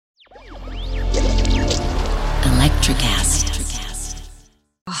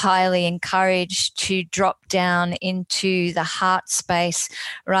Highly encouraged to drop down into the heart space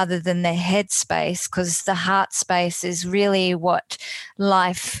rather than the head space, because the heart space is really what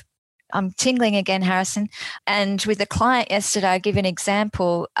life. I'm tingling again, Harrison. And with a client yesterday, I give an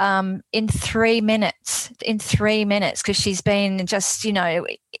example, in 3 minutes, because she's been just,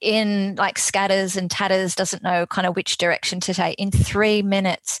 in like scatters and tatters, doesn't know kind of which direction to take. In 3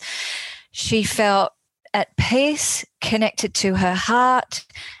 minutes, she felt at peace, connected to her heart,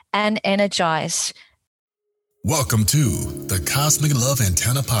 and energized. Welcome to the Cosmic Love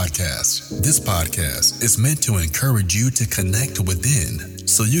Antenna Podcast. This podcast is meant to encourage you to connect within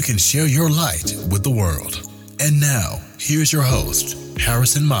so you can share your light with the world. And now, here's your host,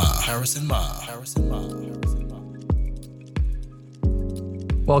 Harrison Ma.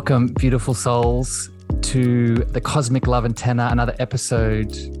 Welcome, beautiful souls, to the Cosmic Love Antenna, another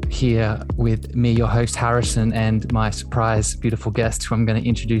episode here with me, your host, Harrison, and my surprise, beautiful guest, who I'm going to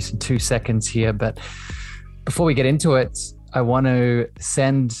introduce in 2 seconds here. But before we get into it, I want to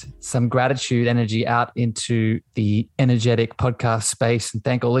send some gratitude energy out into the energetic podcast space and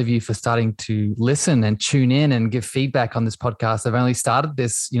thank all of you for starting to listen and tune in and give feedback on this podcast. I've only started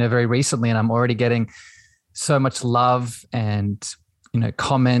this, very recently, and I'm already getting so much love and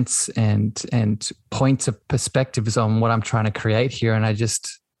comments and points of perspectives on what I'm trying to create here. And I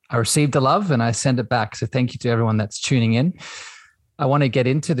received the love and I send it back. So thank you to everyone that's tuning in. I want to get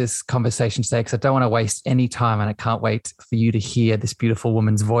into this conversation today because I don't want to waste any time, and I can't wait for you to hear this beautiful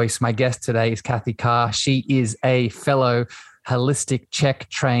woman's voice. My guest today is Cathy Carr. She is a fellow holistic Czech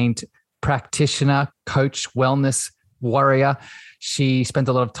trained practitioner, coach, wellness warrior. She spent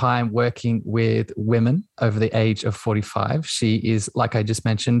a lot of time working with women over the age of 45. She is, like I just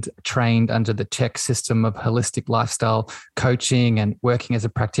mentioned, trained under the Czech system of holistic lifestyle coaching and working as a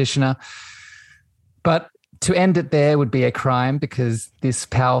practitioner. But to end it there would be a crime, because this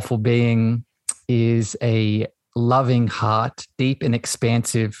powerful being is a loving heart, deep and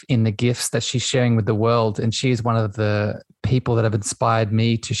expansive in the gifts that she's sharing with the world. And she is one of the people that have inspired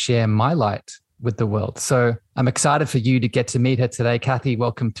me to share my light with the world. So I'm excited for you to get to meet her today. Cathy,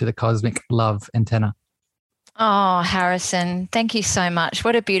 welcome to the Cosmic Love Antenna. Oh, Harrison, thank you so much.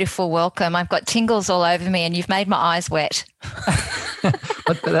 What a beautiful welcome. I've got tingles all over me and you've made my eyes wet.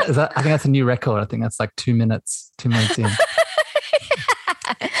 I think that's a new record. I think that's like 2 minutes in.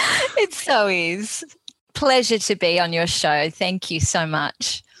 It so is. Pleasure to be on your show. Thank you so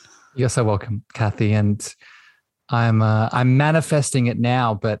much. You're so welcome, Cathy. And I'm manifesting it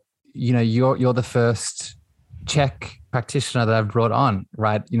now, but you're the first Czech practitioner that I've brought on,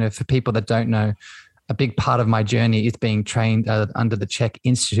 right? For people that don't know, a big part of my journey is being trained under the Czech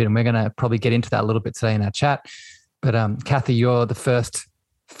Institute, and we're going to probably get into that a little bit today in our chat. But Cathy, you're the first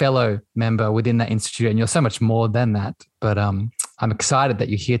fellow member within that institute, and you're so much more than that. But I'm excited that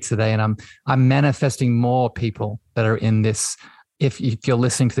you're here today, and I'm manifesting more people that are in this. If you're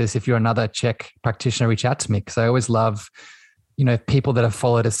listening to this, if you're another Czech practitioner, reach out to me, because I always love people that have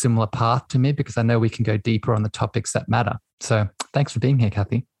followed a similar path to me, because I know we can go deeper on the topics that matter. So thanks for being here,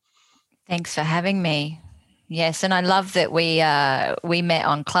 Cathy. Thanks for having me. Yes, and I love that we met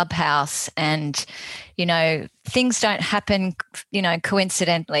on Clubhouse, and things don't happen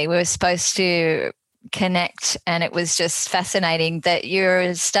coincidentally. We were supposed to connect, and it was just fascinating that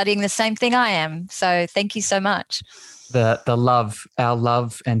you're studying the same thing I am. So thank you so much. Our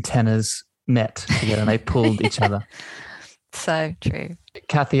love antennas met together and they pulled each other. So true.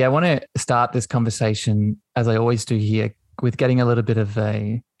 Cathy, I want to start this conversation, as I always do here, with getting a little bit of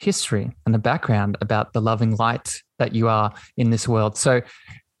a history and a background about the loving light that you are in this world. So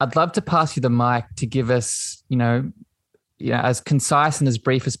I'd love to pass you the mic to give us, as concise and as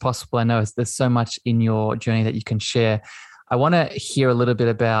brief as possible. I know there's so much in your journey that you can share. I want to hear a little bit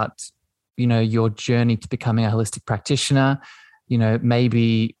about, your journey to becoming a holistic practitioner,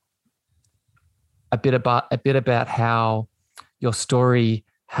 maybe a bit about how your story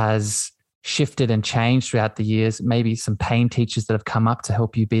has shifted and changed throughout the years, maybe some pain teachers that have come up to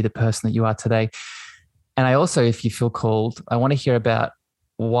help you be the person that you are today. And I also, if you feel called, I want to hear about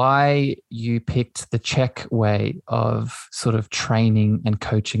why you picked the Czech way of sort of training and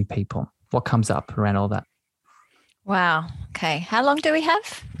coaching people. What comes up around all that? Wow. Okay. How long do we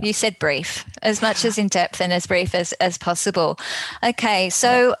have? You said brief, as much as in depth and as brief as possible. Okay.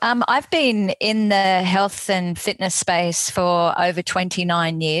 So I've been in the health and fitness space for over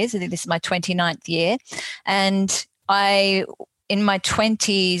 29 years. I think this is my 29th year. And in my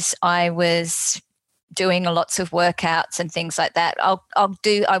 20s, I was doing lots of workouts and things like that.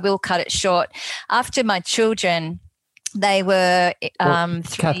 I will cut it short. After my children, they were 3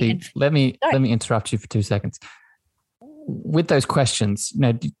 Cathy, let me interrupt you for 2 seconds. with those questions,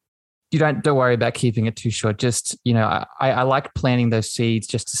 you don't worry about keeping it too short. Just, I like planting those seeds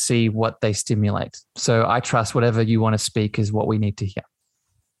just to see what they stimulate. So I trust whatever you want to speak is what we need to hear.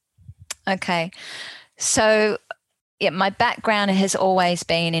 Okay. So my background has always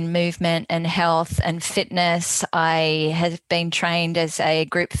been in movement and health and fitness. I have been trained as a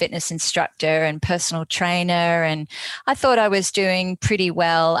group fitness instructor and personal trainer, and I thought I was doing pretty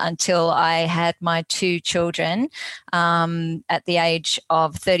well until I had my two children at the age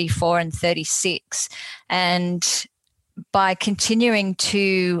of 34 and 36. And by continuing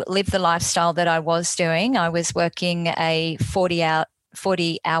to live the lifestyle that I was doing, I was working a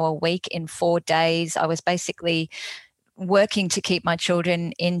 40-hour week in 4 days. I was basically working to keep my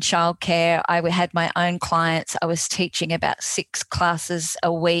children in childcare. I had my own clients. I was teaching about 6 classes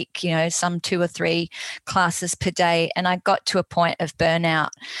a week, some 2 or 3 classes per day. And I got to a point of burnout.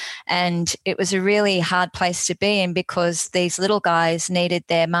 And it was a really hard place to be in because these little guys needed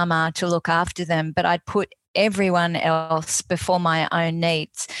their mama to look after them. But I'd put everyone else before my own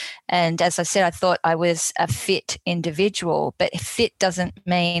needs. And as I said, I thought I was a fit individual, but fit doesn't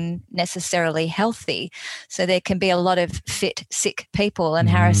mean necessarily healthy. So there can be a lot of fit, sick people. And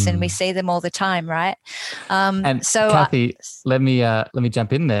Harrison, we see them all the time, right? And so Cathy, let me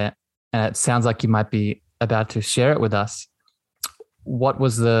jump in there. And it sounds like you might be about to share it with us. What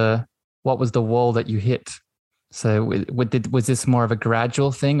was the wall that you hit? So was this more of a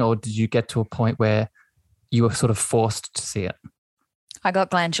gradual thing, or did you get to a point where you were sort of forced to see it? I got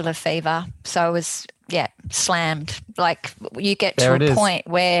glandular fever. So I was, slammed. Like you get to a point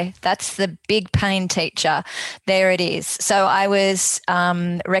where that's the big pain teacher. There it is. So I was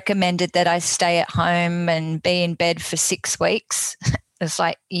recommended that I stay at home and be in bed for 6 weeks. It's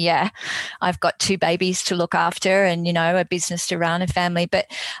like, I've got 2 babies to look after and, a business to run, a family. But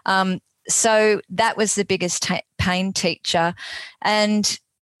so that was the biggest pain teacher. And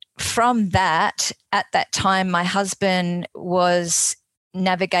from that, at that time, my husband was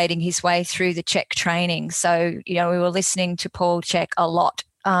navigating his way through the Czech training. So, we were listening to Paul Czech a lot.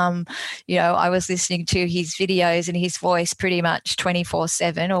 I was listening to his videos and his voice pretty much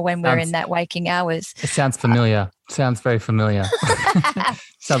 24/7, or when we're in that waking hours. It sounds familiar. Sounds very familiar.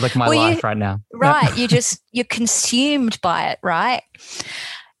 Sounds like my life right now. Right. You're consumed by it, right?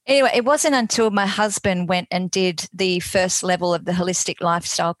 Anyway, it wasn't until my husband went and did the first level of the holistic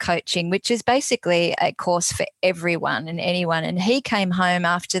lifestyle coaching, which is basically a course for everyone and anyone. And he came home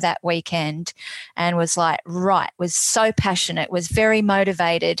after that weekend and was like, was so passionate, was very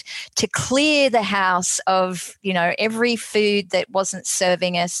motivated to clear the house of, every food that wasn't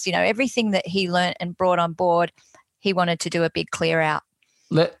serving us, everything that he learnt and brought on board. He wanted to do a big clear out.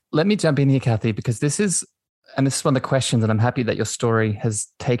 Let me jump in here, Cathy, because this is one of the questions, and I'm happy that your story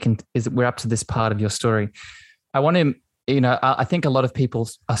we're up to this part of your story. I want to, I think a lot of people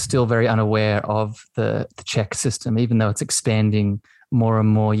are still very unaware of the Czech system, even though it's expanding more and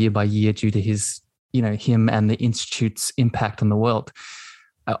more year by year due to him and the Institute's impact on the world.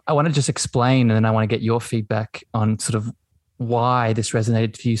 I want to just explain, and then I want to get your feedback on sort of why this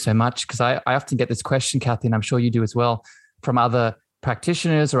resonated for you so much. Because I often get this question, Cathy, and I'm sure you do as well, from other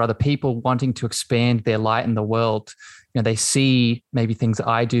practitioners or other people wanting to expand their light in the world. They see maybe things that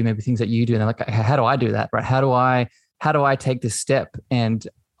I do, maybe things that you do, and they're like, how do I do that? Right? How do I take this step? And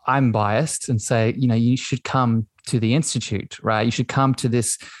I'm biased and say, you should come to the Institute, right? You should come to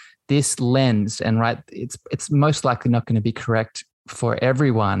this lens, and right, it's most likely not going to be correct for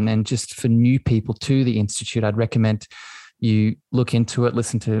everyone. And just for new people to the Institute, I'd recommend you look into it,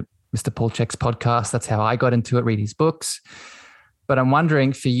 listen to Mr. Paul Czech's podcast. That's how I got into it, read his books. But I'm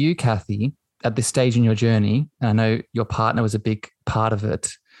wondering for you, Cathy, at this stage in your journey, and I know your partner was a big part of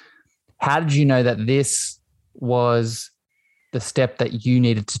it, how did you know that this was the step that you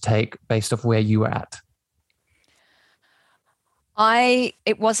needed to take based off where you were at?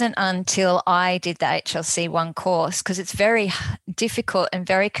 It wasn't until I did the HLC1 course, because it's very difficult and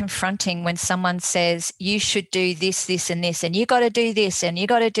very confronting when someone says, you should do this, this, and this, and you got to do this, and you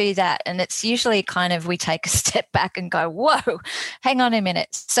got to do that. And it's usually kind of, we take a step back and go, whoa, hang on a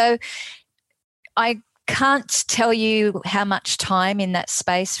minute. So I can't tell you how much time in that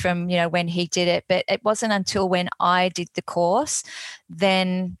space from, when he did it, but it wasn't until when I did the course,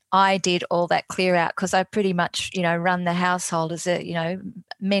 then I did all that clear out, because I pretty much, run the household as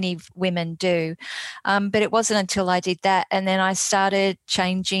many women do. But it wasn't until I did that. And then I started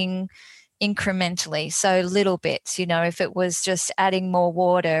changing incrementally. So little bits, if it was just adding more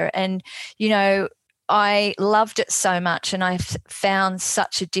water, and, I loved it so much, and I found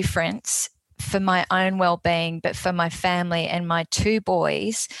such a difference for my own well-being, but for my family and my two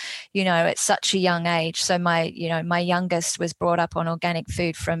boys, at such a young age. So my youngest was brought up on organic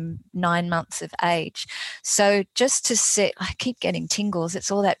food from 9 months of age. So just to sit, I keep getting tingles.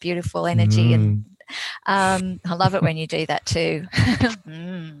 It's all that beautiful energy. And I love it when you do that too.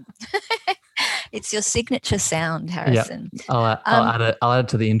 It's your signature sound, Harrison. Yeah, I'll add it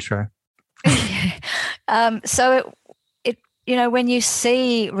to the intro. So when you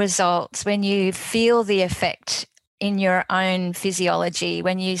see results, when you feel the effect in your own physiology,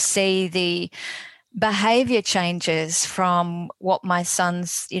 when you see the behavior changes from what my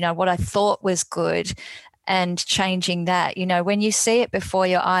son's, what I thought was good, and changing that, when you see it before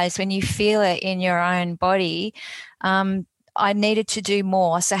your eyes, when you feel it in your own body, I needed to do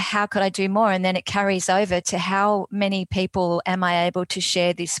more. So how could I do more? And then it carries over to how many people am I able to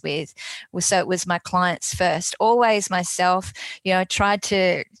share this with? So it was my clients first, always myself, tried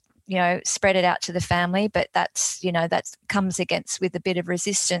to, spread it out to the family, but that comes with a bit of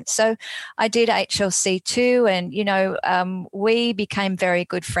resistance. So I did HLC too. And, we became very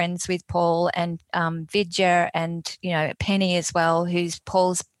good friends with Paul and Vidya and, Penny as well, who's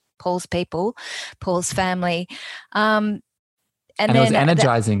Paul's family. And it was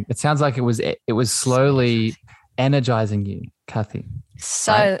energizing. It sounds like it was slowly energizing you, Cathy.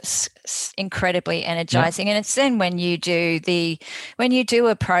 So incredibly energizing. Yeah. And it's then when you do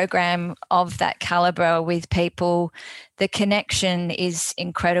a program of that caliber with people, the connection is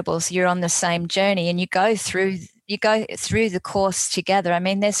incredible. So you're on the same journey and you go through the course together. I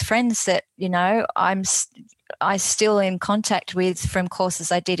mean, there's friends that, I still in contact with from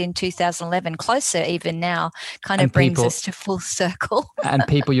courses I did in 2011, closer even now, brings us to full circle. And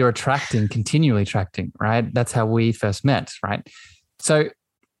people you're continually attracting, right? That's how we first met, right? So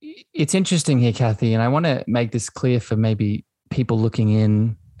it's interesting here, Cathy, and I want to make this clear for maybe people looking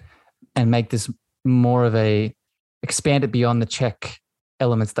in and make this more of expand it beyond the check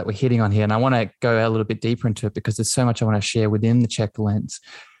elements that we're hitting on here. And I want to go a little bit deeper into it because there's so much I want to share within the check lens.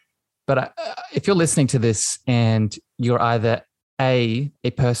 But if you're listening to this and you're either a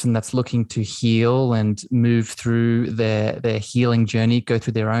person that's looking to heal and move through their healing journey, go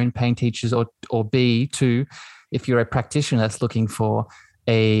through their own pain teachers, or B, two, if you're a practitioner that's looking for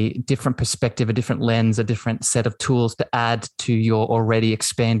a different perspective, a different lens, a different set of tools to add to your already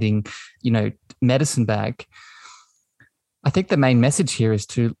expanding, medicine bag, I think the main message here is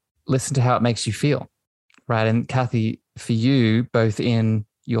to listen to how it makes you feel, right? And Cathy, for you, both in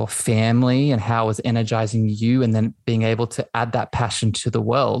your family and how it's energizing you, and then being able to add that passion to the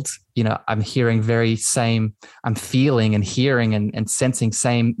world. I'm hearing I'm feeling and hearing and sensing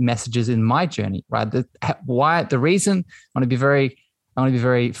same messages in my journey, right? The reason I want to be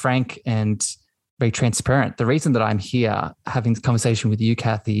very frank and very transparent. The reason that I'm here having this conversation with you,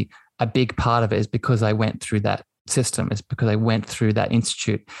 Cathy, a big part of it is because I went through that system, is because I went through that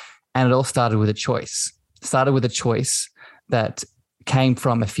institute, and it all started with a choice. That came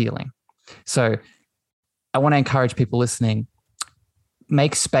from a feeling. So I want to encourage people listening,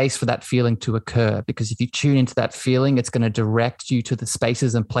 make space for that feeling to occur, because if you tune into that feeling, it's going to direct you to the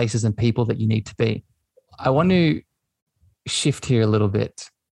spaces and places and people that you need to be. I want to shift here a little bit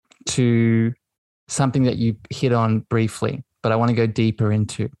to something that you hit on briefly, but I want to go deeper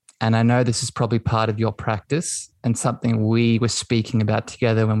into. And I know this is probably part of your practice and something we were speaking about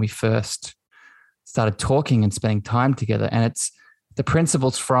together when we first started talking and spending time together. And it's the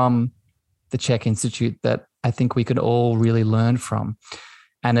principles from the CHEK Institute that I think we could all really learn from.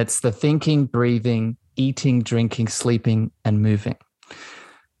 And it's the thinking, breathing, eating, drinking, sleeping, and moving.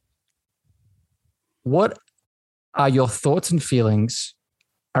 What are your thoughts and feelings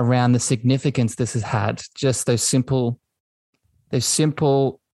around the significance this has had? Just those simple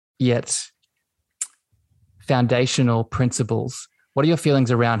yet foundational principles. What are your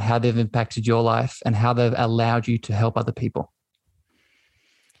feelings around how they've impacted your life and how they've allowed you to help other people?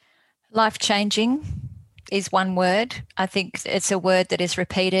 Life-changing is one word. I think it's a word that is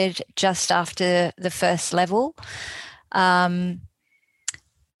repeated just after the first level.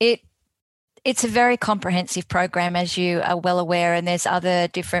 It's a very comprehensive program, as you are well aware, and there's other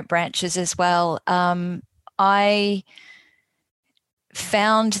different branches as well. I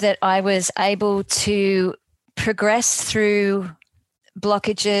found that I was able to progress through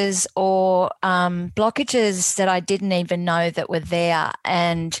blockages or blockages that I didn't even know that were there,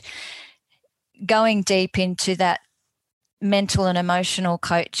 and going deep into that mental and emotional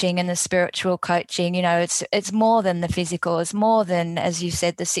coaching and the spiritual coaching. It's more than the physical. It's more than, as you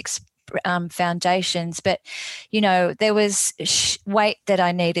said, the 6 foundations. But, there was weight that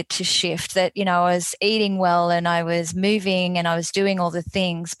I needed to shift, that, I was eating well and I was moving and I was doing all the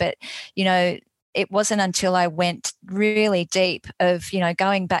things. But, it wasn't until I went really deep of,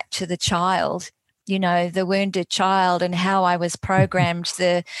 going back to the child, the wounded child, and how I was programmed,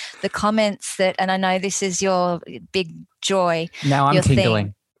 the comments that, and I know this is your big joy. Now I'm tingling.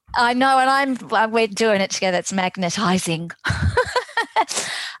 Thing. I know, and we're doing it together. It's magnetizing.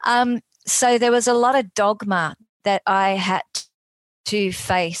 So there was a lot of dogma that I had to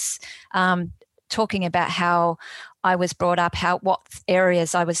face, talking about how I was brought up, what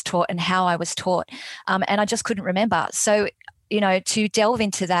areas I was taught and how I was taught. And I just couldn't remember. So, to delve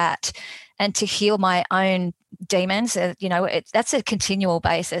into that and to heal my own demons, that's a continual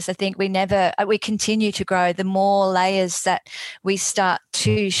basis. I think we continue to grow. The more layers that we start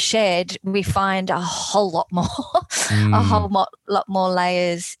to shed, we find a whole lot more, lot more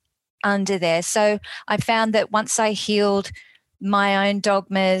layers under there. So I found that once I healed my own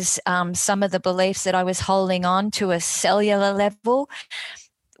dogmas, some of the beliefs that I was holding on to a cellular level,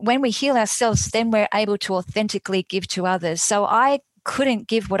 when we heal ourselves, then we're able to authentically give to others. So I couldn't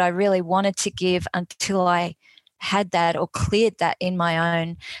give what I really wanted to give until I had that or cleared that in my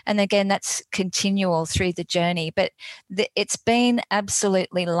own. And again, that's continual through the journey, but it's been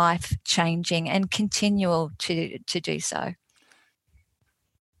absolutely life-changing and continual to do so.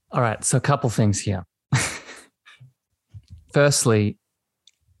 All right, so a couple things here. Firstly,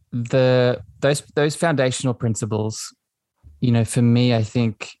 those foundational principles, for me, I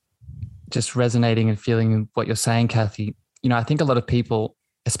think just resonating and feeling what you're saying, Cathy, I think a lot of people,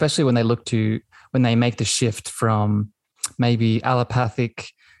 especially when they make the shift from maybe allopathic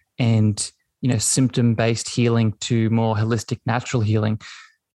and, symptom-based healing to more holistic natural healing,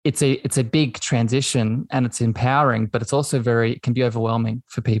 it's a big transition and it's empowering, but it's also it can be overwhelming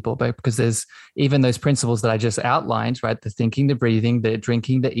for people, because there's even those principles that I just outlined, right? The thinking, the breathing, the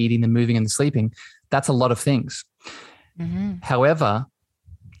drinking, the eating, the moving, and the sleeping. That's a lot of things. Mm-hmm. However,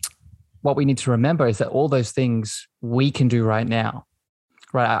 what we need to remember is that all those things we can do right now,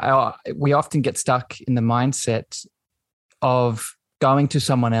 right? We often get stuck in the mindset of going to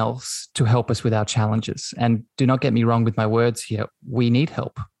someone else to help us with our challenges. And do not get me wrong with my words here. We need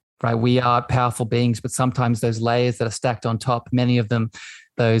help, right? We are powerful beings, but sometimes those layers that are stacked on top, many of them,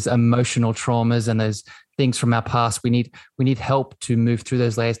 those emotional traumas and those things from our past, we need help to move through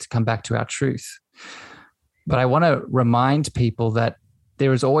those layers to come back to our truth. But I want to remind people that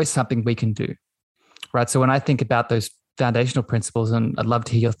there is always something we can do, right? So when I think about those foundational principles, and I'd love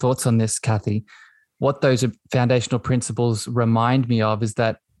to hear your thoughts on this, Cathy, what those foundational principles remind me of is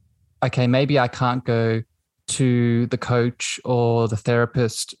that, okay, maybe I can't go to the coach or the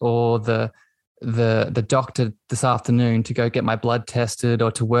therapist or the doctor this afternoon to go get my blood tested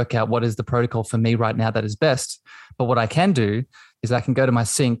or to work out what is the protocol for me right now that is best. But what I can do is I can go to my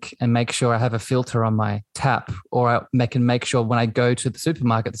sink and make sure I have a filter on my tap, or I can make sure when I go to the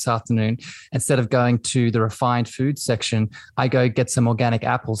supermarket this afternoon, instead of going to the refined food section, I go get some organic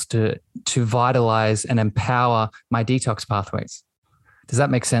apples to vitalize and empower my detox pathways. Does that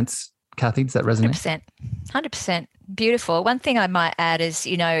make sense, Cathy? Does that resonate? 100%. Beautiful. One thing I might add is,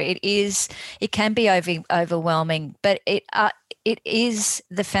 it can be overwhelming, but it is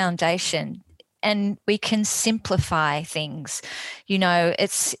the foundation. And we can simplify things.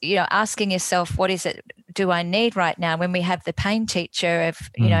 It's, asking yourself, what is it do I need right now? When we have the pain teacher of,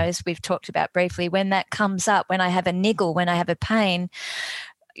 as we've talked about briefly, when that comes up, when I have a niggle, when I have a pain,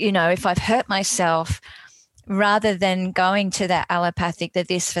 if I've hurt myself, rather than going to that allopathic, the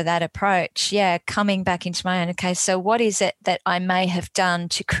this for that approach, coming back into my own, okay, so what is it that I may have done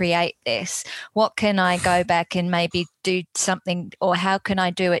to create this? What can I go back and maybe do something, or how can I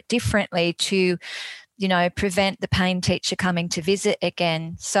do it differently to, prevent the pain teacher coming to visit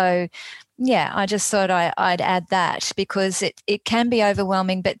again? So, I just thought I'd add that, because it can be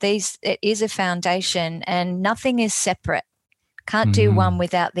overwhelming, but it is a foundation and nothing is separate. Can't do one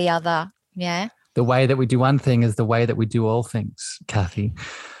without the other, The way that we do one thing is the way that we do all things, Cathy.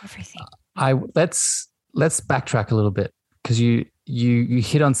 Everything. Let's backtrack a little bit, because you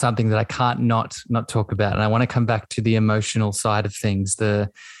hit on something that I can't not talk about, and I want to come back to the emotional side of things, the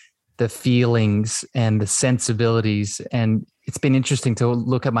feelings and the sensibilities. And it's been interesting to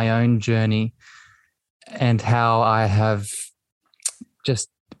look at my own journey and how I have just,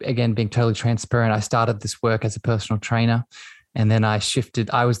 again, being totally transparent. I started this work as a personal trainer. And then I shifted.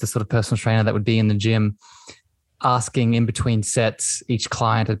 I was the sort of personal trainer that would be in the gym asking in between sets, each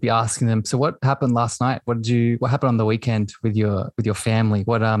client, I'd be asking them, so what happened last night? What happened on the weekend with your family?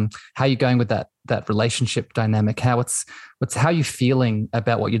 How are you going with that relationship dynamic? How are you feeling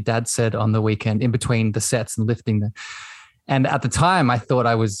about what your dad said on the weekend in between the sets and lifting them? And at the time I thought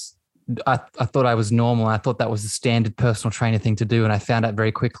I was normal. I thought that was a standard personal trainer thing to do. And I found out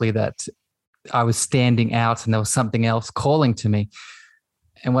very quickly that I was standing out and there was something else calling to me.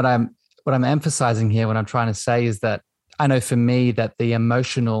 And what I'm emphasizing here, what I'm trying to say is that I know for me that the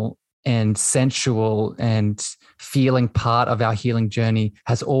emotional and sensual and feeling part of our healing journey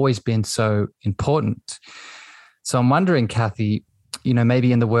has always been so important. So I'm wondering, Cathy,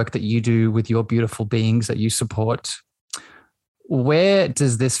 maybe in the work that you do with your beautiful beings that you support, where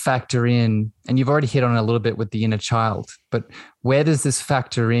does this factor in? And you've already hit on it a little bit with the inner child, but where does this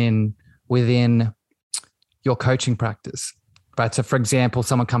factor in within your coaching practice? Right. So for example,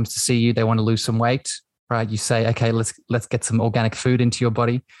 someone comes to see you, they want to lose some weight, right? You say, okay, let's get some organic food into your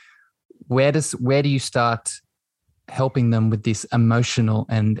body. Where do you start helping them with this emotional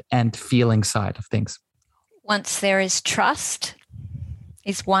and feeling side of things? Once there is trust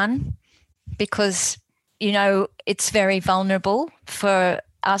is one, because, it's very vulnerable for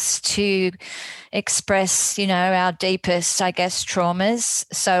us to express, our deepest, I guess, traumas.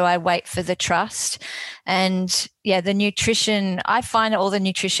 So I wait for the trust. And the nutrition, I find all the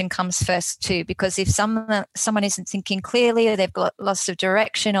nutrition comes first too, because if someone isn't thinking clearly, or they've got loss of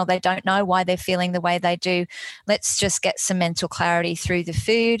direction, or they don't know why they're feeling the way they do, let's just get some mental clarity through the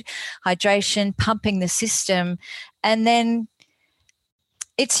food, hydration, pumping the system. And then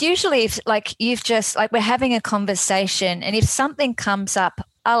it's usually we're having a conversation, and if something comes up,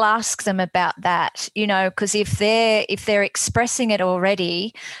 I'll ask them about that, because if they're expressing it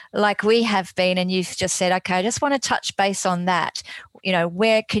already, like we have been, and you've just said, okay, I just want to touch base on that.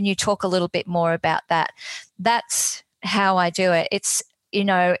 Where can you talk a little bit more about that? That's how I do it. It's,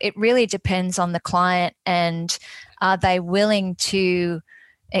 it really depends on the client, and are they willing to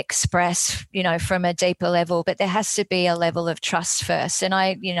express, from a deeper level, but there has to be a level of trust first. And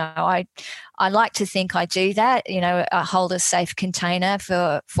I like to think I do that, I hold a safe container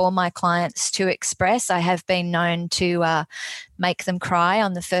for my clients to express. I have been known to make them cry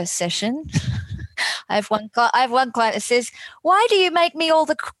on the first session. I have one client that says, "Why do you make me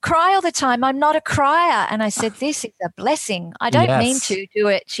cry all the time? I'm not a crier." And I said, "This is a blessing. I don't mean to do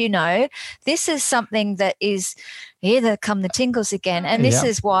it. This is something that is." Here there come the tingles again. And this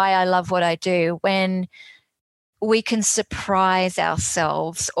is why I love what I do, when we can surprise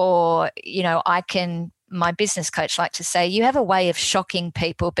ourselves, or, my business coach liked to say, you have a way of shocking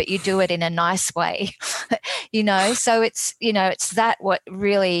people, but you do it in a nice way, so it's that what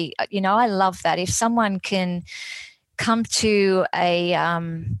really, I love that. If someone can come to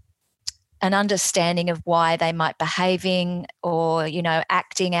an understanding of why they might behaving or,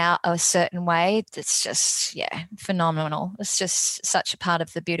 acting out a certain way, that's just, phenomenal. It's just such a part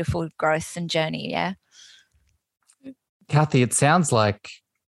of the beautiful growth and journey. Yeah. Cathy, it sounds like,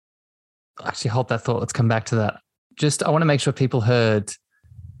 actually hold that thought. Let's come back to that. I want to make sure people heard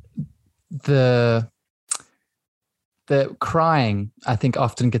the crying, I think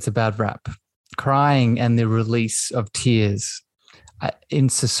often gets a bad rap. Crying and the release of tears in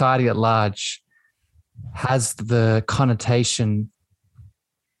society at large has the connotation,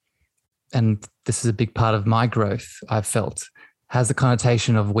 and this is a big part of my growth, I've felt, has the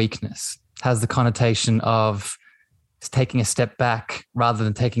connotation of weakness, has the connotation of taking a step back rather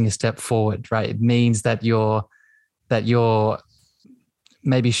than taking a step forward, right? It means that you're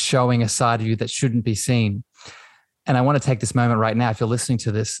maybe showing a side of you that shouldn't be seen. And I want to take this moment right now. If you're listening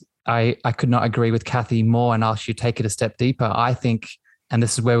to this, I could not agree with Cathy more, and ask you to take it a step deeper. I think, and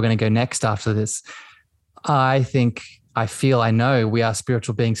this is where we're going to go next after this, I know we are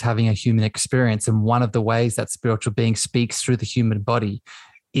spiritual beings having a human experience. And one of the ways that spiritual being speaks through the human body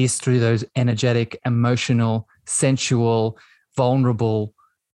is through those energetic, emotional, sensual, vulnerable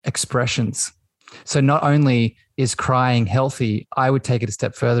expressions. So not only is crying healthy, I would take it a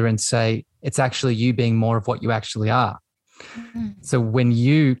step further and say it's actually you being more of what you actually are. Mm-hmm. So when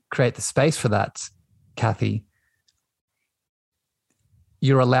you create the space for that, Cathy,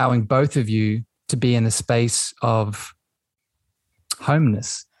 you're allowing both of you to be in a space of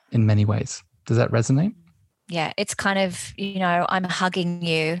homeness in many ways. Does that resonate? Yeah, it's kind of, I'm hugging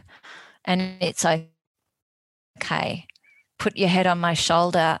you and it's okay. Put your head on my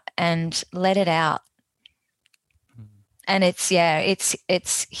shoulder and let it out. And it's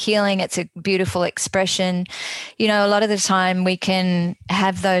healing. It's a beautiful expression. You know, a lot of the time we can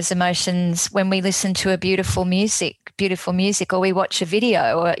have those emotions when we listen to a beautiful music, or we watch a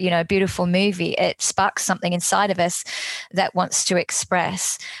video, or, you know, a beautiful movie. It sparks something inside of us that wants to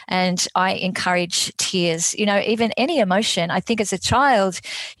express. And I encourage tears, you know, even any emotion. I think as a child,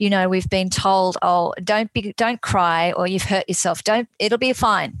 you know, we've been told, oh, don't cry, or you've hurt yourself. It'll be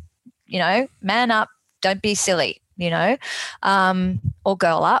fine. You know, man up, don't be silly. You know, or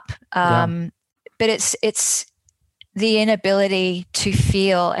girl up. But it's the inability to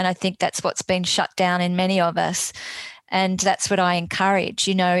feel. And I think that's what's been shut down in many of us. And that's what I encourage.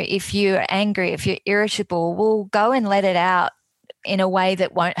 You know, if you're angry, if you're irritable, well, go and let it out in a way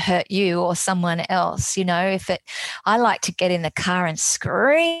that won't hurt you or someone else. You know, I like to get in the car and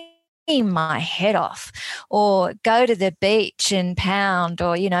scream my head off, or go to the beach and pound,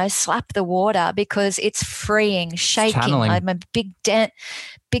 or, you know, slap the water, because it's freeing, shaking. I'm a big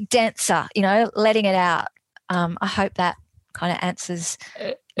dancer, you know, letting it out. I hope that kind of answers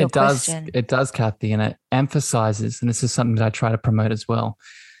your question. It does, Cathy, and it emphasizes, and this is something that I try to promote as well,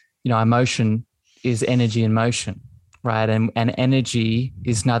 you know, emotion is energy in motion. Right. And energy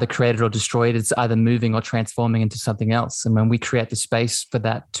is neither created or destroyed. It's either moving or transforming into something else. And when we create the space for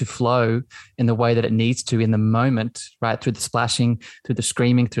that to flow in the way that it needs to in the moment, right, through the splashing, through the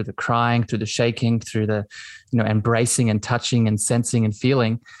screaming, through the crying, through the shaking, through the, you know, embracing and touching and sensing and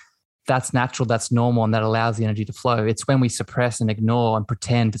feeling, that's natural, that's normal, and that allows the energy to flow. It's when we suppress and ignore and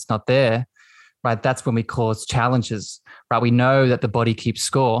pretend it's not there, right, that's when we cause challenges, right? We know that the body keeps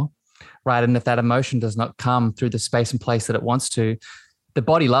score. Right. And if that emotion does not come through the space and place that it wants to, the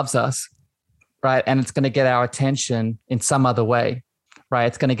body loves us. Right. And it's going to get our attention in some other way. Right.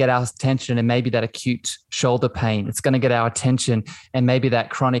 It's going to get our attention and maybe that acute shoulder pain. It's going to get our attention and maybe that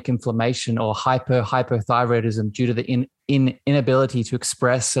chronic inflammation or hypothyroidism due to the inability to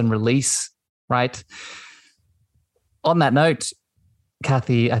express and release. Right. On that note,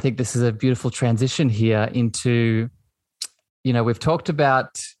 Cathy, I think this is a beautiful transition here into, you know, we've talked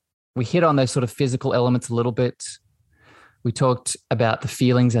about, we hit on those sort of physical elements a little bit. We talked about the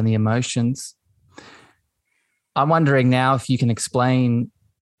feelings and the emotions. I'm wondering now if you can explain,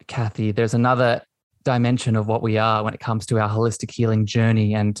 Cathy, there's another dimension of what we are when it comes to our holistic healing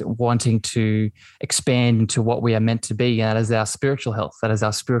journey and wanting to expand into what we are meant to be. And that is our spiritual health. That is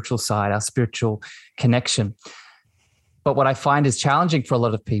our spiritual side, our spiritual connection. But what I find is challenging for a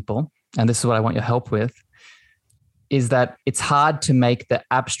lot of people, and this is what I want your help with, is that it's hard to make the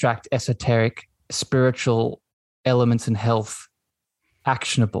abstract, esoteric, spiritual elements in health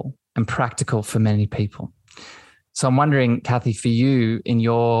actionable and practical for many people. So I'm wondering, Cathy, for you in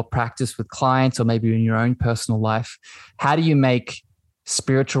your practice with clients or maybe in your own personal life, how do you make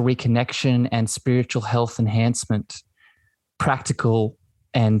spiritual reconnection and spiritual health enhancement practical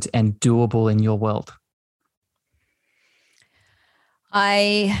and doable in your world?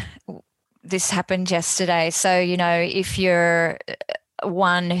 This happened yesterday. So, you know, if you're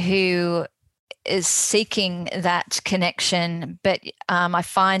one who is seeking that connection, but I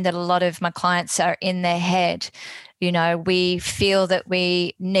find that a lot of my clients are in their head. You know, we feel that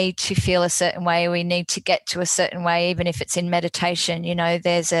we need to feel a certain way, we need to get to a certain way, even if it's in meditation. You know,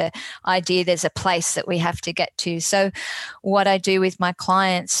 there's a idea, there's a place that we have to get to. So what I do with my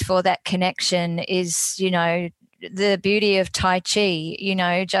clients for that connection is, you know, the beauty of Tai Chi, you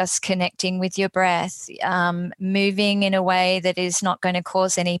know, just connecting with your breath, moving in a way that is not going to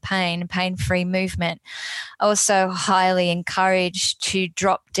cause any pain-free movement. Also highly encouraged to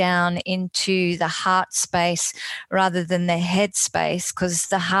drop down into the heart space rather than the head space, because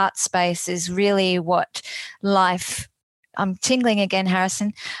the heart space is really what life... I'm tingling again,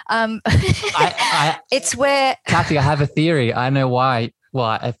 Harrison. It's where... Cathy, I have a theory. I know why.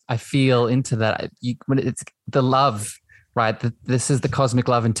 Well, I feel into that. When it's the love, right? This is the cosmic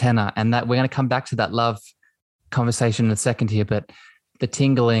love antenna, and that we're going to come back to that love conversation in a second here. But the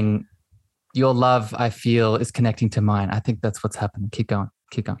tingling, your love, I feel, is connecting to mine. I think that's what's happening. Keep going.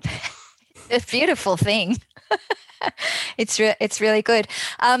 A beautiful thing. It's really good.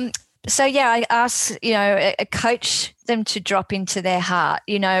 So yeah, I ask, you know, coach them to drop into their heart,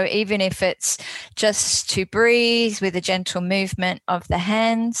 you know, even if it's just to breathe with a gentle movement of the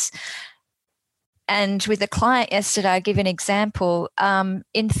hands. And with a client yesterday, I give an example,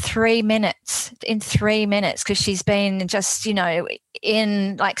 in 3 minutes, because she's been just, you know,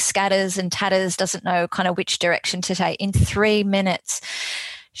 in like scatters and tatters, doesn't know kind of which direction to take. In 3 minutes,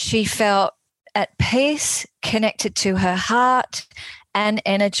 she felt at peace, connected to her heart, and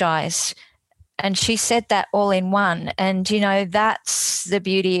energized. And she said that all in one. And, you know, that's the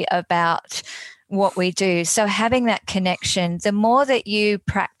beauty about what we do. So having that connection, the more that you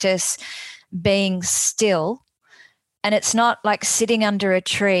practice being still, and it's not like sitting under a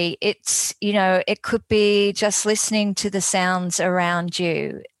tree. It's, it could be just listening to the sounds around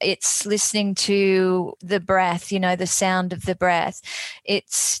you. It's listening to the breath, the sound of the breath.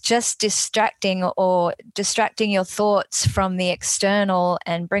 It's just distracting your thoughts from the external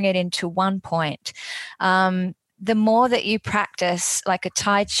and bring it into one point. The more that you practice, like a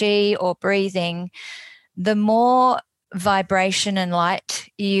Tai Chi or breathing, the more vibration and light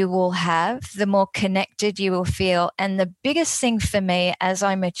you will have, the more connected you will feel. And the biggest thing for me as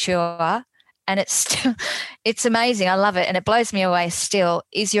I mature, and it's amazing, I love it, and it blows me away still,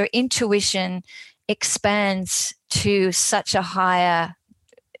 is your intuition expands to such a higher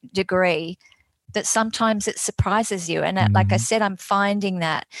degree that sometimes it surprises you. And like I said, I'm finding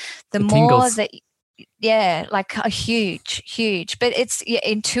that the more tingles. Like a huge, but it's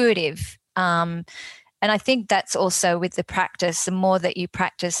intuitive. And I think that's also with the practice, the more that you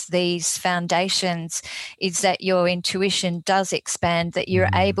practice these foundations, is that your intuition does expand, that you're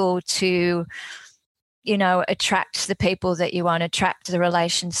able to, attract the people that you want, attract the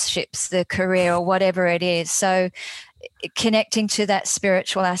relationships, the career, or whatever it is. So connecting to that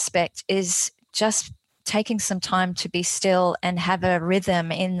spiritual aspect is just taking some time to be still and have a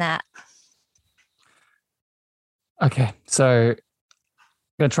rhythm in that. Okay, so I'm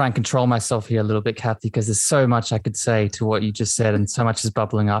going to try and control myself here a little bit, Cathy, because there's so much I could say to what you just said, and so much is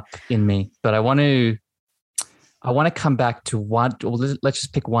bubbling up in me. But I want to come back to one. Or let's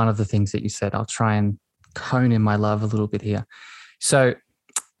just pick one of the things that you said. I'll try and hone in my love a little bit here. So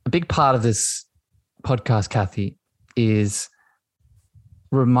a big part of this podcast, Cathy, is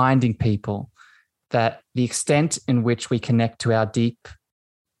reminding people that the extent in which we connect to our deep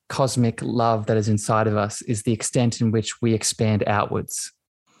cosmic love that is inside of us is the extent in which we expand outwards.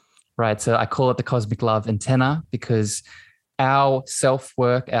 Right. So I call it the cosmic love antenna, because our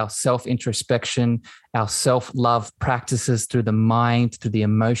self-work, our self-introspection, our self-love practices through the mind, through the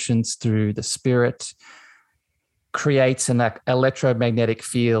emotions, through the spirit, creates an electromagnetic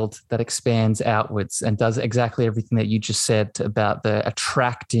field that expands outwards and does exactly everything that you just said about the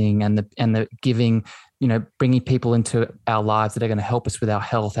attracting and the giving, bringing people into our lives that are going to help us with our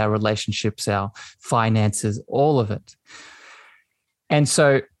health, our relationships, our finances, all of it. And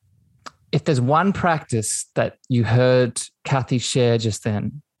so if there's one practice that you heard Cathy share just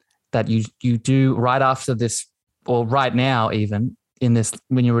then, that you do right after this, or right now even in this,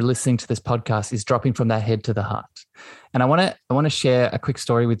 when you were listening to this podcast, is dropping from that head to the heart. And I want to share a quick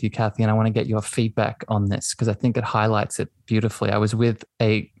story with you, Cathy, and I want to get your feedback on this, because I think it highlights it beautifully. I was with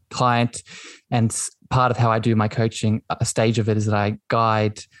a client, and part of how I do my coaching, a stage of it is that I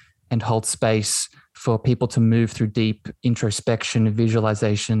guide and hold space for people to move through deep introspection,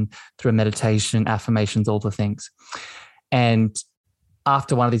 visualization, through meditation, affirmations, all the things. And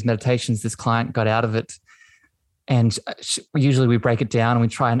after one of these meditations, this client got out of it, and usually we break it down and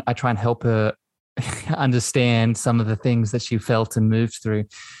I try and help her understand some of the things that she felt and moved through.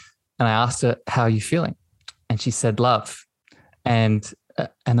 And I asked her, "How are you feeling?" And she said, "Love." And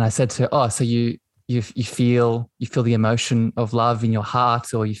I said to her, "Oh, so you feel the emotion of love in your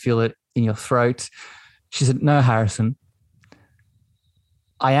heart, or you feel it in your throat?" She said, "No, Harrison,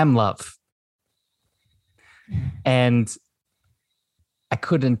 I am love." And I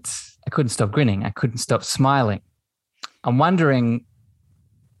couldn't stop grinning. I couldn't stop smiling. I'm wondering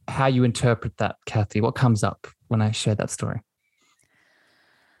how you interpret that, Cathy. What comes up when I share that story?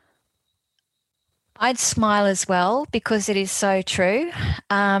 I'd smile as well, because it is so true.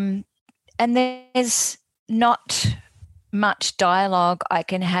 And there's not much dialogue I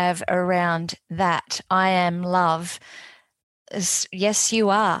can have around that. I am love. Yes,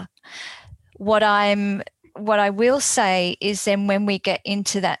 you are. What I will say is, then when we get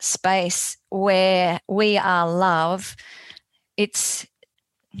into that space where we are love, for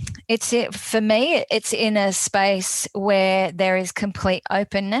me, it's in a space where there is complete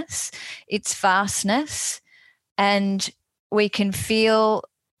openness, it's vastness, and we can feel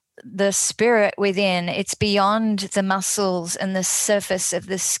the spirit within. It's beyond the muscles and the surface of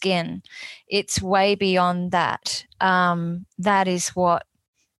the skin. It's way beyond that. That is what,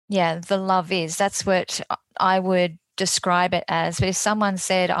 the love is. That's what I would describe it as. But if someone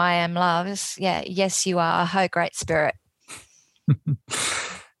said, "I am love," yes, you are. Oh, great spirit.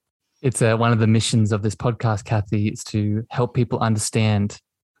 It's one of the missions of this podcast, Cathy, is to help people understand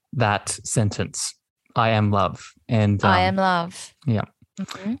that sentence, "I am love." And I am love. Yeah.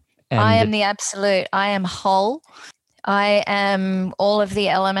 Mm-hmm. I am the absolute. I am whole. I am all of the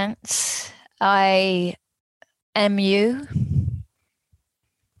elements. I am you.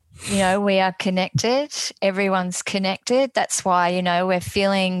 we are connected. Everyone's connected. That's why, we're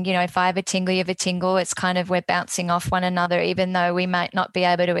feeling, if I have a tingle, you have a tingle. It's kind of we're bouncing off one another, even though we might not be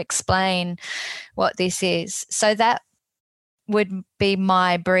able to explain what this is. So that would be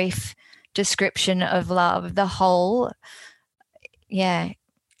my brief description of love. The whole, yeah.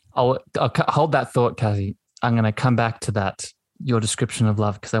 I'll hold that thought, Cathy. I'm going to come back to that, your description of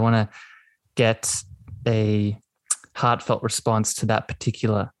love, because I want to get a heartfelt response to that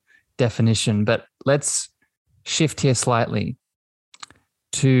particular definition. But let's shift here slightly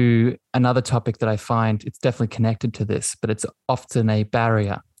to another topic that I find it's definitely connected to this, but it's often a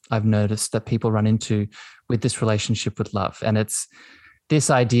barrier I've noticed that people run into with this relationship with love. And it's this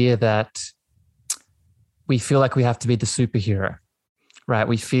idea that we feel like we have to be the superhero, right?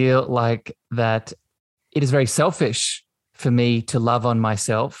 We feel like that it is very selfish for me to love on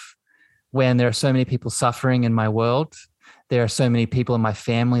myself when there are so many people suffering in my world. There are so many people in my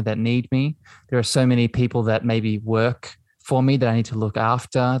family that need me. There are so many people that maybe work for me that I need to look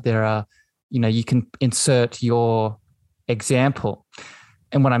after. There are, you can insert your example.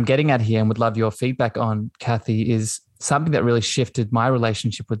 And what I'm getting at here and would love your feedback on, Cathy, is something that really shifted my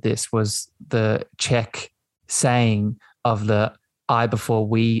relationship with this was the Czech saying of the I before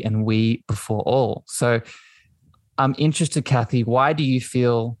we and we before all. So I'm interested, Cathy, why do you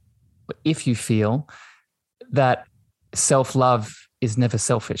feel, if you feel, that self-love is never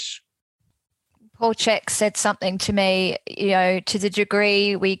selfish? Paul Chek said something to me, to the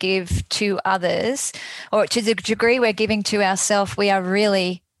degree we give to others, or to the degree we're giving to ourselves, we are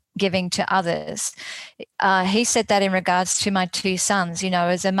really giving to others. He said that in regards to my two sons.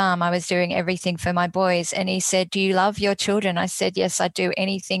 As a mum, I was doing everything for my boys. And he said, do you love your children? I said, yes, I do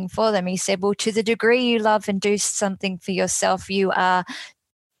anything for them. He said, well, to the degree you love and do something for yourself, you are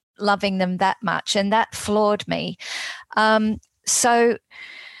loving them that much. And that floored me. So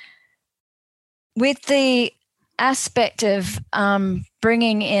with the aspect of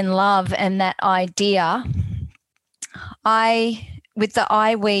bringing in love and that idea, with the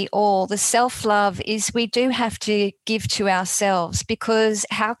I, we, all, the self-love is we do have to give to ourselves, because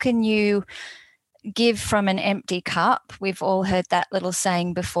how can you give from an empty cup? We've all heard that little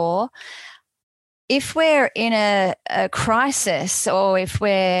saying before. If we're in a crisis, or if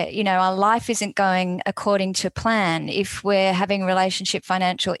our life isn't going according to plan, if we're having relationship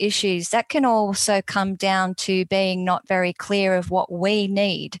financial issues, that can also come down to being not very clear of what we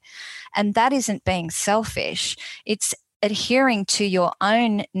need. And that isn't being selfish. It's adhering to your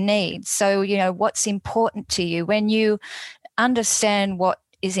own needs. So, what's important to you. When you understand what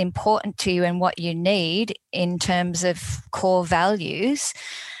is important to you and what you need in terms of core values,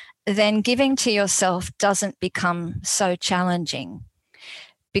 then giving to yourself doesn't become so challenging,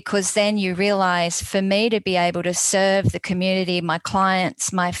 because then you realize, for me to be able to serve the community, my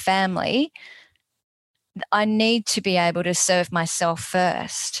clients, my family, I need to be able to serve myself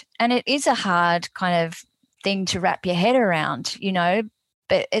first. And it is a hard kind of thing to wrap your head around,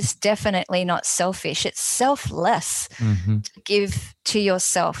 but it's definitely not selfish. It's selfless to give to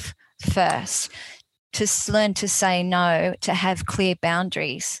yourself first, to learn to say no, to have clear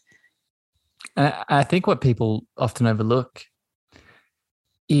boundaries. I think what people often overlook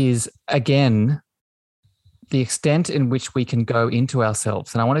is, again, the extent in which we can go into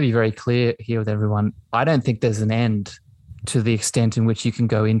ourselves. And I want to be very clear here with everyone. I don't think there's an end to the extent in which you can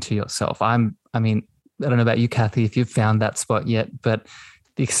go into yourself. I don't know about you, Cathy, if you've found that spot yet, but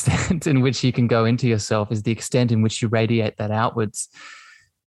the extent in which you can go into yourself is the extent in which you radiate that outwards.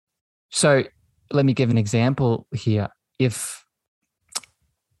 So let me give an example here. If,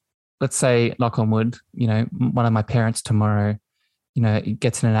 let's say, knock on wood, one of my parents tomorrow,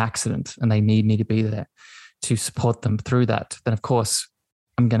 gets in an accident and they need me to be there to support them through that, then of course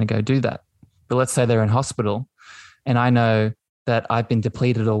I'm going to go do that. But let's say they're in hospital and I know that I've been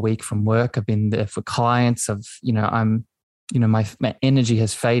depleted all week from work. I've been there for clients. My energy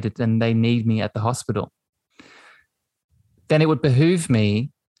has faded and they need me at the hospital. Then it would behoove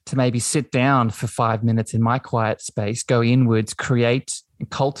me to maybe sit down for 5 minutes in my quiet space, go inwards, create and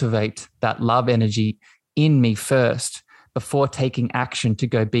cultivate that love energy in me first before taking action to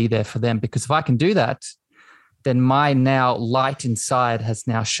go be there for them. Because if I can do that, then my now light inside has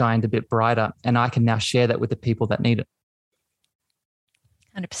now shined a bit brighter and I can now share that with the people that need it.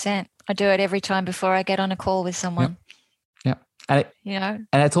 100%. I do it every time before I get on a call with someone. Yeah. And and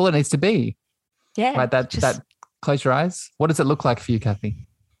that's all it needs to be. Yeah. Right. That close your eyes. What does it look like for you, Cathy?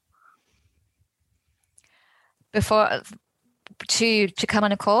 Before to come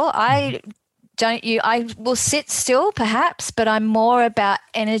on a call, I I will sit still perhaps, but I'm more about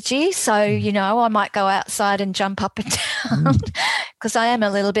energy. So, I might go outside and jump up and down because I am a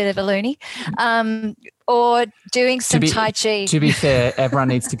little bit of a loony. Or doing some Tai Chi. To be fair, everyone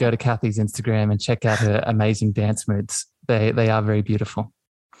needs to go to Cathy's Instagram and check out her amazing dance moves. They are very beautiful.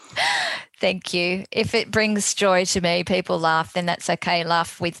 Thank you. If it brings joy to me, people laugh, then that's okay.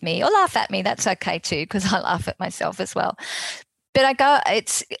 Laugh with me or laugh at me. That's okay too, because I laugh at myself as well. But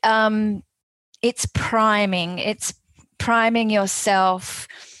it's priming. It's priming yourself,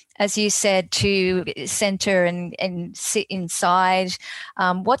 as you said, to center and sit inside.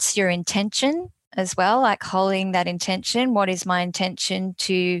 What's your intention as well? Like holding that intention. What is my intention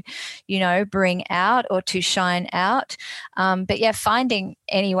to, bring out or to shine out? But finding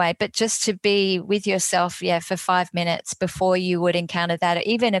anyway, but just to be with yourself, for 5 minutes before you would encounter that, or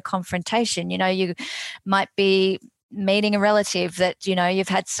even a confrontation. You might be meeting a relative that, you've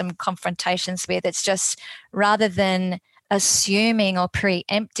had some confrontations with. It's just rather than assuming or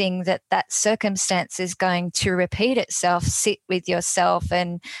preempting that circumstance is going to repeat itself, sit with yourself.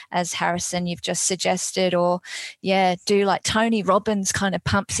 And as Harrison, you've just suggested, or do like Tony Robbins kind of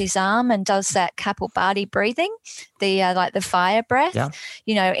pumps his arm and does that Kapalbhati breathing, like the fire breath,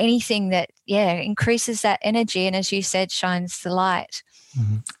 anything that, increases that energy. And as you said, shines the light.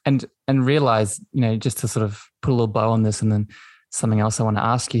 Mm-hmm. And realize, just to sort of put a little bow on this, and then something else I want to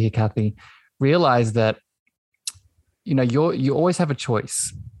ask you here, Cathy, realize that, you always have a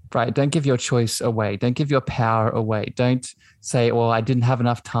choice, right? Don't give your choice away. Don't give your power away. Don't say, well, I didn't have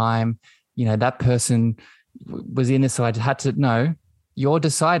enough time. That person was in this, so I had to. No, you're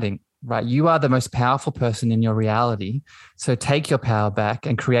deciding, right? You are the most powerful person in your reality. So take your power back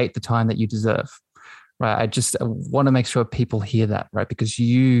and create the time that you deserve, right? I want to make sure people hear that, right? Because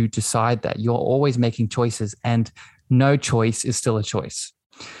you decide that. You're always making choices, and no choice is still a choice.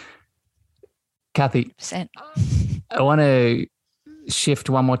 Cathy, 100%. I want to shift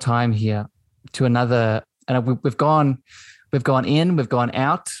one more time here to another, and we've gone in, we've gone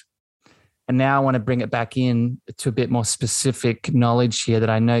out, and now I want to bring it back in to a bit more specific knowledge here that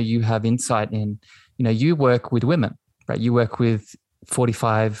I know you have insight in. You work with women, right? You work with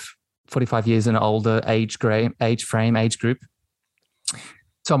 45 years and older age frame, age group.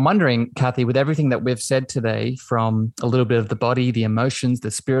 So I'm wondering, Cathy, with everything that we've said today, from a little bit of the body, the emotions,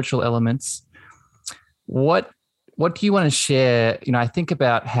 the spiritual elements, what do you want to share? I think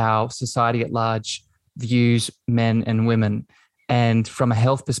about how society at large views men and women, and from a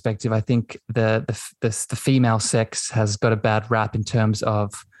health perspective, I think the female sex has got a bad rap in terms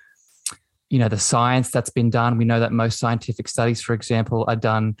of, the science that's been done. We know that most scientific studies, for example, are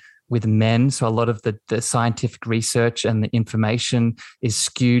done with men. So a lot of the scientific research and the information is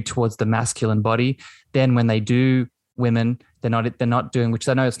skewed towards the masculine body. Then when they do women, they're not doing, which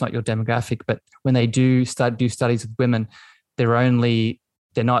I know it's not your demographic, but when they do studies with women, they're only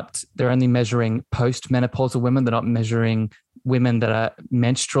measuring post-menopausal women. They're not measuring women that are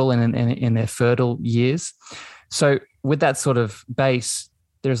menstrual and in their fertile years. So with that sort of base,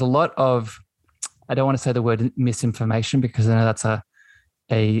 there's a lot of, I don't want to say the word misinformation, because I know that's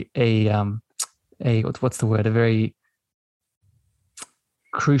what's the word? A very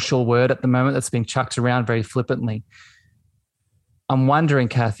crucial word at the moment that's being chucked around very flippantly. I'm wondering,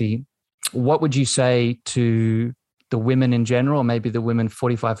 Cathy, what would you say to the women in general, or maybe the women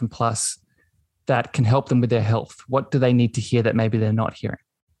 45 and plus, that can help them with their health? What do they need to hear that maybe they're not hearing?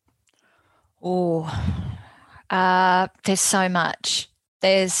 There's so much.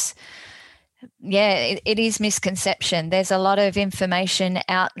 It is misconception. There's a lot of information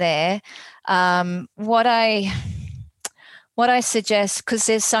out there. What I suggest, because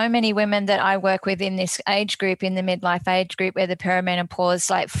there's so many women that I work with in this age group, in the midlife age group, where the perimenopause,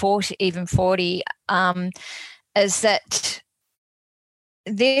 like 40, is that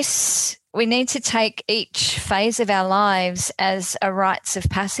we need to take each phase of our lives as a rites of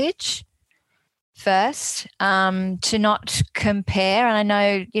passage first, to not compare. And I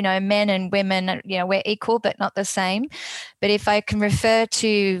know, men and women, we're equal but not the same. But if I can refer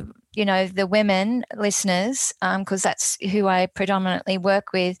to, the women listeners, because that's who I predominantly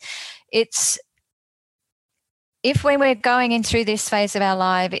work with, it's, if when we're going in through this phase of our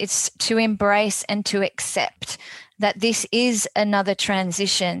life, it's to embrace and to accept that this is another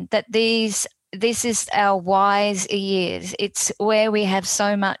transition, that this is our wise years. It's where we have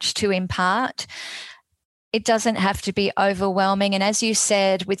so much to impart. It doesn't have to be overwhelming. And as you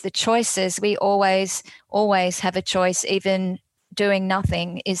said, with the choices, we always have a choice. Even doing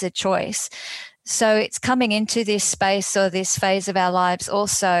nothing is a choice. So it's coming into this space or this phase of our lives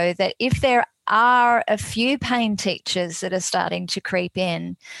also, that if there are a few pain teachers that are starting to creep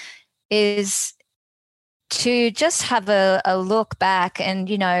in, is to just have a look back and,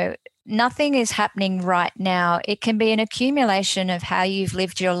 nothing is happening right now. It can be an accumulation of how you've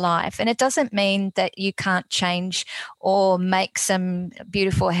lived your life. And it doesn't mean that you can't change or make some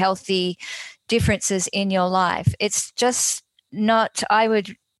beautiful, healthy differences in your life. It's just not, I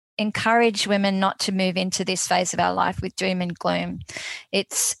would encourage women not to move into this phase of our life with doom and gloom.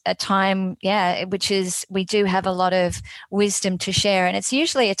 It's a time, which is, we do have a lot of wisdom to share. And it's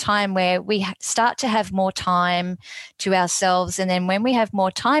usually a time where we start to have more time to ourselves. And then when we have more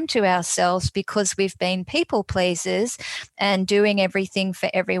time to ourselves, because we've been people pleasers and doing everything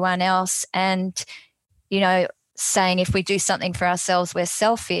for everyone else, and, saying if we do something for ourselves, we're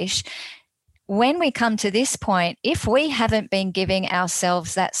selfish. When we come to this point, if we haven't been giving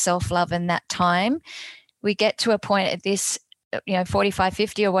ourselves that self-love and that time, we get to a point at this, 45,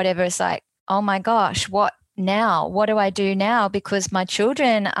 50 or whatever, it's like, oh my gosh, what now? What do I do now? Because my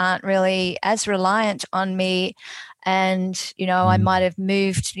children aren't really as reliant on me. And, I might have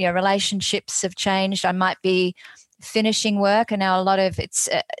moved, relationships have changed. I might be finishing work. And now a lot of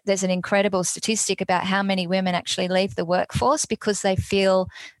there's an incredible statistic about how many women actually leave the workforce because they feel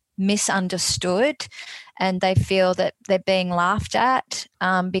misunderstood and they feel that they're being laughed at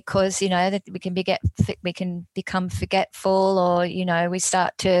because that we can become forgetful, or we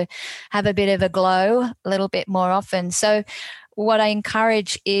start to have a bit of a glow a little bit more often. So what I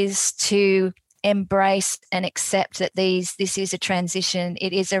encourage is to embrace and accept that this is a transition,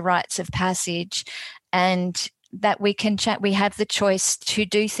 it is a rites of passage, and that we have the choice to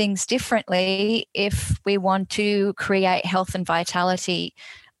do things differently if we want to create health and vitality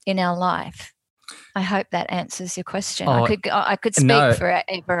in our life. I hope that answers your question. I could speak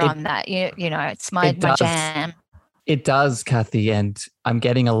forever on that. It's my jam. It does, Cathy, and I'm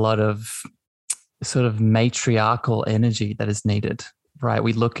getting a lot of sort of matriarchal energy that is needed, right?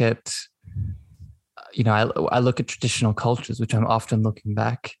 We look at, I look at traditional cultures, which I'm often looking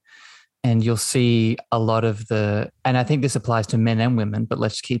back, and you'll see a lot of and I think this applies to men and women, but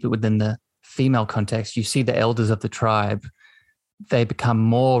let's keep it within the female context. You see the elders of the tribe, they become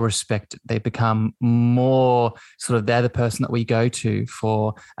more respected. They become more they're the person that we go to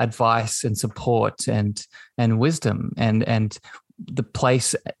for advice and support and wisdom and the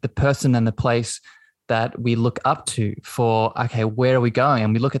person and the place that we look up to for, okay, where are we going?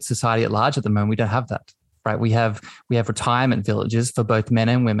 And we look at society at large at the moment, we don't have that, right? We have retirement villages for both men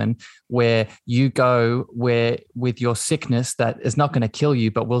and women where you go with your sickness that is not going to kill you,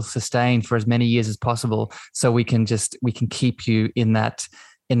 but will sustain for as many years as possible. So we can keep you in that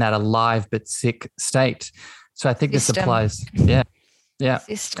alive but sick state. So I think System. This applies. Yeah.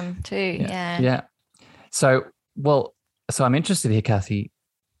 System too. Yeah. Yeah. So I'm interested here, Cathy.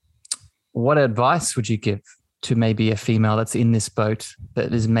 What advice would you give to maybe a female that's in this boat,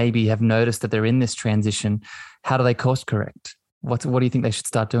 that is maybe have noticed that they're in this transition? How do they course correct? What do you think they should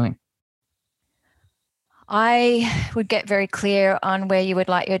start doing? I would get very clear on where you would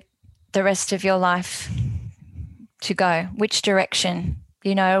like the rest of your life to go, which direction,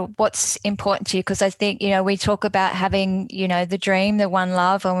 what's important to you. Because I think, we talk about having, the dream, the one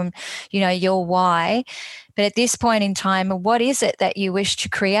love, and, your why. But at this point in time, what is it that you wish to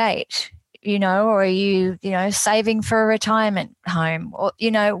create? Or are you, saving for a retirement home, or,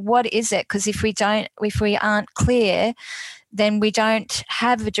 what is it? Because if we aren't clear, then we don't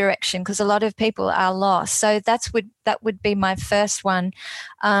have a direction, because a lot of people are lost. So that would be my first one.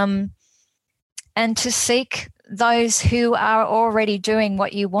 And to seek those who are already doing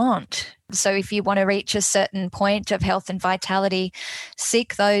what you want. So if you want to reach a certain point of health and vitality,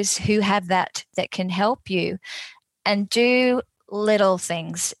 seek those who have that can help you, and do little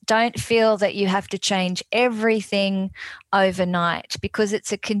things. Don't feel that you have to change everything overnight, because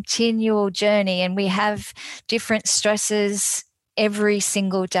it's a continual journey and we have different stresses every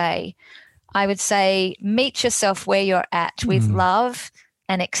single day. I would say meet yourself where you're at with love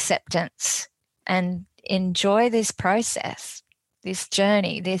and acceptance, and enjoy this process, this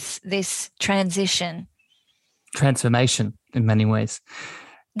journey, this transition. Transformation in many ways.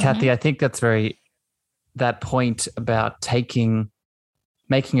 Cathy, I think that's that point about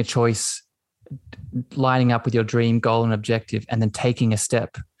making a choice, lining up with your dream, goal, and objective, and then taking a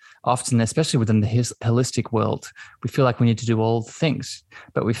step. Often, especially within the holistic world, we feel like we need to do all the things,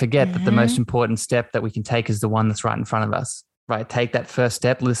 but we forget that the most important step that we can take is the one that's right in front of us, right? Take that first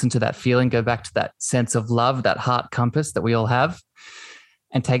step, listen to that feeling, go back to that sense of love, that heart compass that we all have,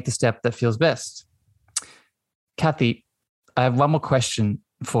 and take the step that feels best. Cathy, I have one more question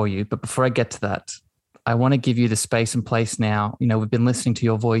for you, but before I get to that, I want to give you the space and place now. We've been listening to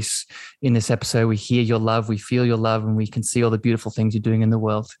your voice in this episode. We hear your love, we feel your love, and we can see all the beautiful things you're doing in the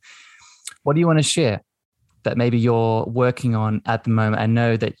world. What do you want to share that maybe you're working on at the moment? I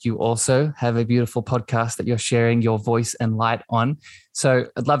know that you also have a beautiful podcast that you're sharing your voice and light on. So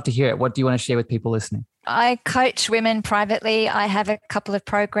I'd love to hear it. What do you want to share with people listening? I coach women privately. I have a couple of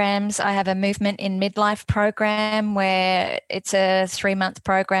programs. I have a movement in midlife program where it's a 3-month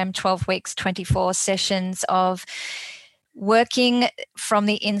program, 12 weeks, 24 sessions of working from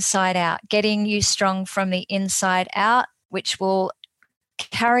the inside out, getting you strong from the inside out, which will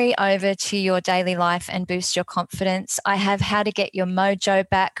carry over to your daily life and boost your confidence. I have How to Get Your Mojo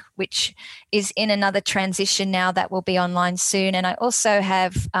Back, which is in another transition now that will be online soon. And I also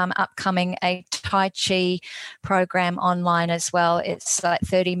have upcoming a Tai Chi program online as well. It's like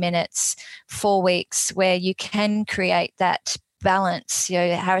 30 minutes, 4 weeks, where you can create that balance.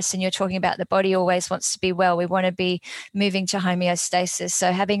 Harrison, you're talking about the body always wants to be well. We want to be moving to homeostasis.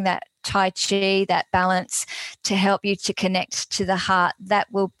 So having that Tai Chi, that balance to help you to connect to the heart, that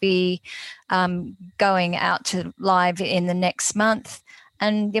will be going out to live in the next month.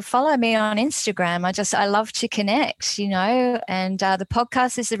 And you follow me on Instagram. I love to connect, and the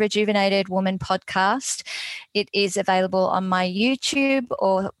podcast is the Rejuvenated Woman podcast. It is available on my YouTube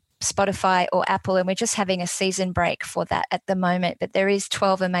or Spotify or Apple, and we're just having a season break for that at the moment. But there is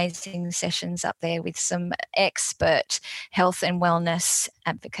 12 amazing sessions up there with some expert health and wellness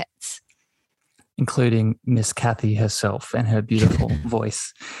advocates, including Miss Cathy herself and her beautiful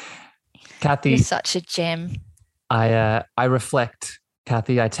voice. Cathy, you're such a gem. I reflect,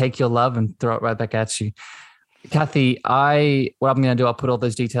 Cathy. I take your love and throw it right back at you. Cathy, what I'm going to do, I'll put all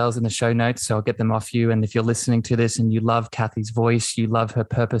those details in the show notes, so I'll get them off you. And if you're listening to this and you love Cathy's voice, you love her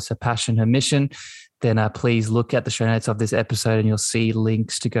purpose, her passion, her mission, then please look at the show notes of this episode and you'll see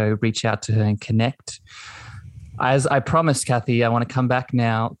links to go reach out to her and connect. As I promised, Cathy, I want to come back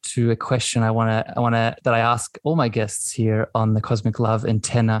now to a question that I ask all my guests here on the Cosmic Love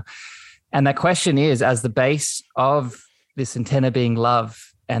Antenna. And that question is, as the base of this antenna being love,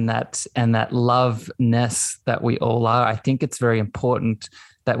 and that loveness that we all are, I think it's very important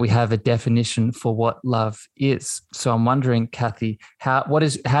that we have a definition for what love is. So I'm wondering, Cathy, how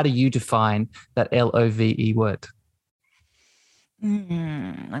do you define that LOVE word?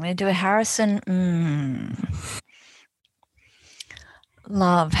 I'm going to do a Harrison.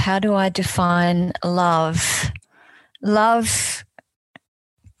 Love. How do I define love? Love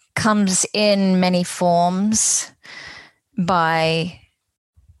comes in many forms, by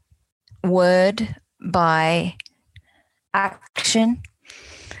word, by action,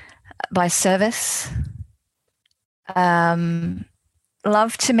 by service. Love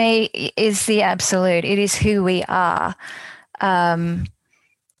to me is the absolute. It is who we are.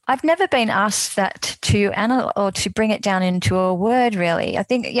 I've never been asked that to analyze or to bring it down into a word, really. I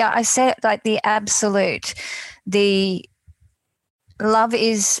think, I said it like the absolute. The love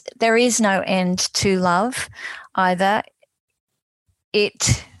is, there is no end to love either.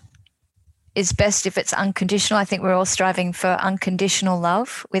 It is best if it's unconditional. I think we're all striving for unconditional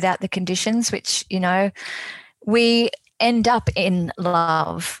love without the conditions, which, we end up in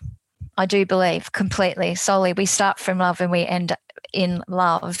love. I do believe completely, solely. We start from love and we end in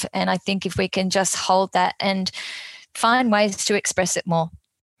love. And I think if we can just hold that and find ways to express it more.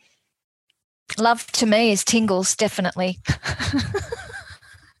 Love to me is tingles, definitely.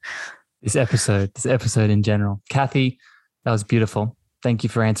 This episode in general. Cathy, that was beautiful. Thank you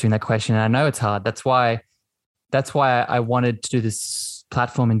for answering that question. And I know it's hard. That's why I wanted to do this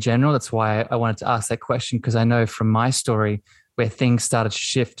platform in general. That's why I wanted to ask that question, because I know from my story where things started to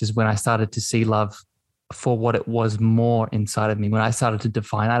shift is when I started to see love for what it was more inside of me. When I started to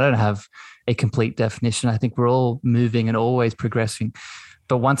define, I don't have a complete definition. I think we're all moving and always progressing.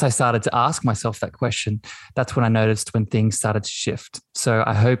 But once I started to ask myself that question, that's when I noticed when things started to shift. So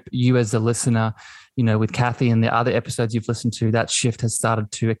I hope you as the listener, with Cathy and the other episodes you've listened to, that shift has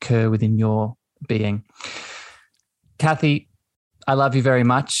started to occur within your being. Cathy, I love you very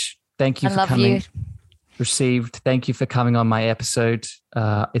much. Thank you for coming. Received. Thank you for coming on my episode.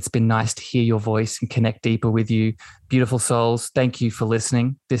 It's been nice to hear your voice and connect deeper with you. Beautiful souls, thank you for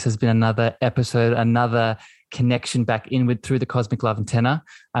listening. This has been another episode, another connection back inward through the Cosmic Love Antenna.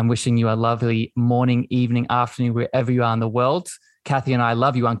 I'm wishing you a lovely morning, evening, afternoon, wherever you are in the world. Cathy and I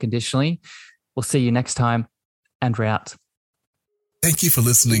love you unconditionally. We'll see you next time, and we're out. Thank you for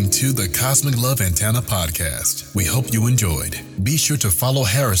listening to the Cosmic Love Antenna podcast. We hope you enjoyed. Be sure to follow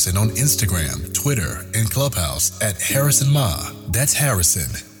Harrison on Instagram, Twitter, and Clubhouse at Harrison Ma. That's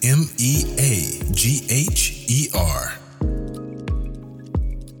Harrison, MEAGHER.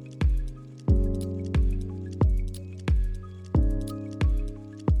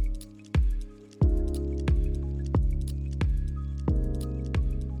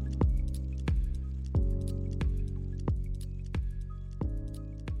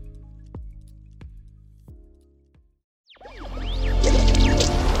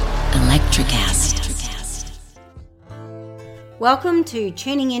 Electricast. Welcome to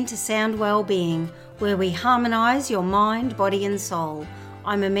Tuning Into Sound Wellbeing, where we harmonise your mind, body and soul.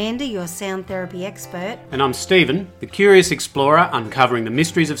 I'm Amanda, your sound therapy expert. And I'm Stephen, the curious explorer uncovering the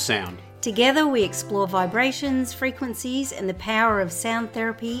mysteries of sound. Together we explore vibrations, frequencies and the power of sound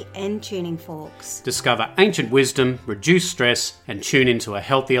therapy and tuning forks. Discover ancient wisdom, reduce stress and tune into a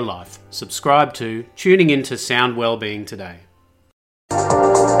healthier life. Subscribe to Tuning Into Sound Wellbeing today.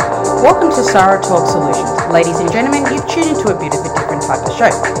 Welcome to Sarah Talk Solutions. Ladies and gentlemen, you've tuned into a bit of a different type of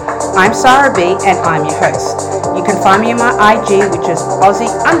show. I'm Sarah B and I'm your host. You can find me on my IG, which is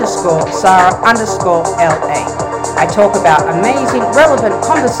Aussie_Sarah_LA. I talk about amazing, relevant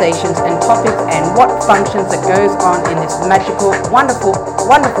conversations and topics and what functions that goes on in this magical, wonderful,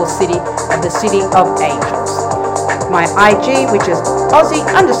 wonderful city of the City of Angels. My IG, which is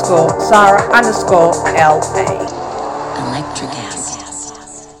Aussie_Sarah_LA. Electricast.